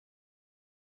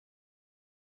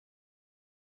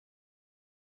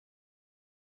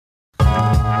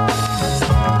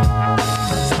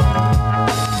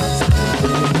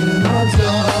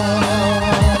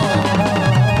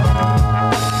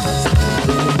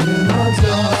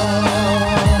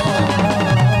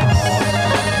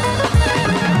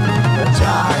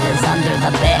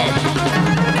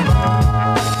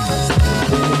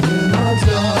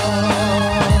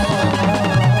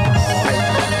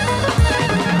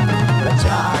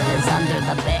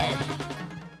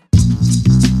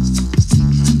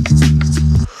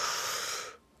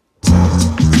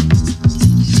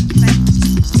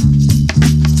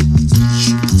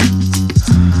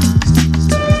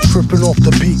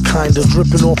Kinda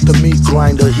dripping off the meat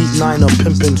grinder, heat niner,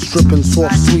 pimping, stripping,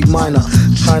 soft, sweet minor.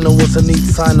 China was a neat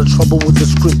sign of trouble with the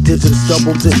script digits,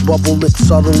 double dip, bubble lip,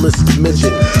 subtlest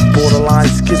midget. Borderline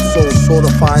schizo,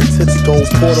 sorta fine tits though,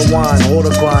 porter wine,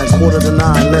 order grind,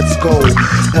 8:45, let's go.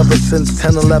 Ever since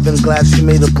 10-11, glad she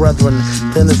made a brethren.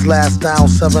 Then his last down,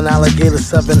 7 alligator,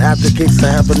 7 at the gates of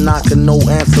heaven, knocking, no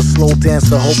answer, slow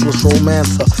dancer, hopeless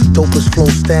romancer, dopest flow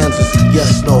stanzas,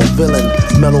 yes, no, villain,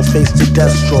 metal face to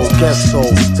Destro, guess so,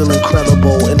 still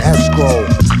incredible in escrow.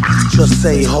 Just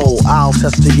say ho, I'll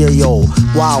test the yayo.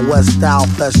 Wild West style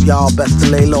fest, y'all best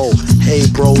to lay low. Hey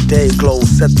bro, day glow,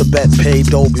 set the bet, pay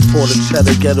dough before the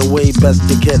cheddar get away, best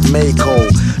to get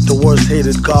Mako. The worst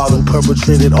hated god who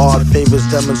perpetrated odd favors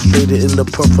demonstrated in the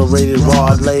perforated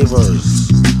rod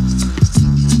lavers.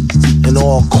 In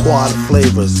all quad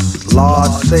flavors,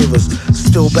 large savers.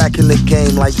 Still back in the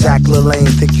game like Jack LaLanne.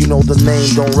 Think you know the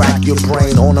name, don't rack your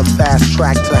brain. On a fast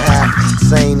track to half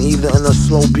sane, either in a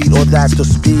slow beat or that the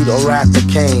speed or at the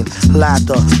cane.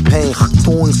 Laughter, pain,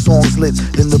 doing songs lit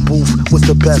in the booth with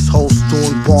the best host,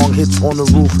 doing bong hits on the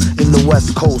roof in the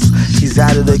West Coast. He's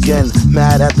at it again,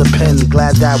 mad at the pen,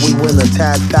 glad that we win. A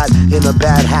tad fat in a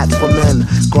bad hat for men.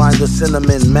 Grind the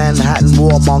cinnamon, Manhattan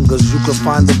warmongers. You can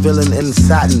find the villain in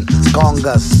satin,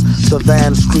 gongas. The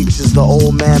van screeches, the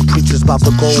old man preaches about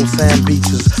the gold sand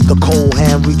beaches. The cold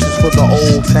hand reaches for the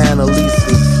old tan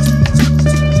Elises.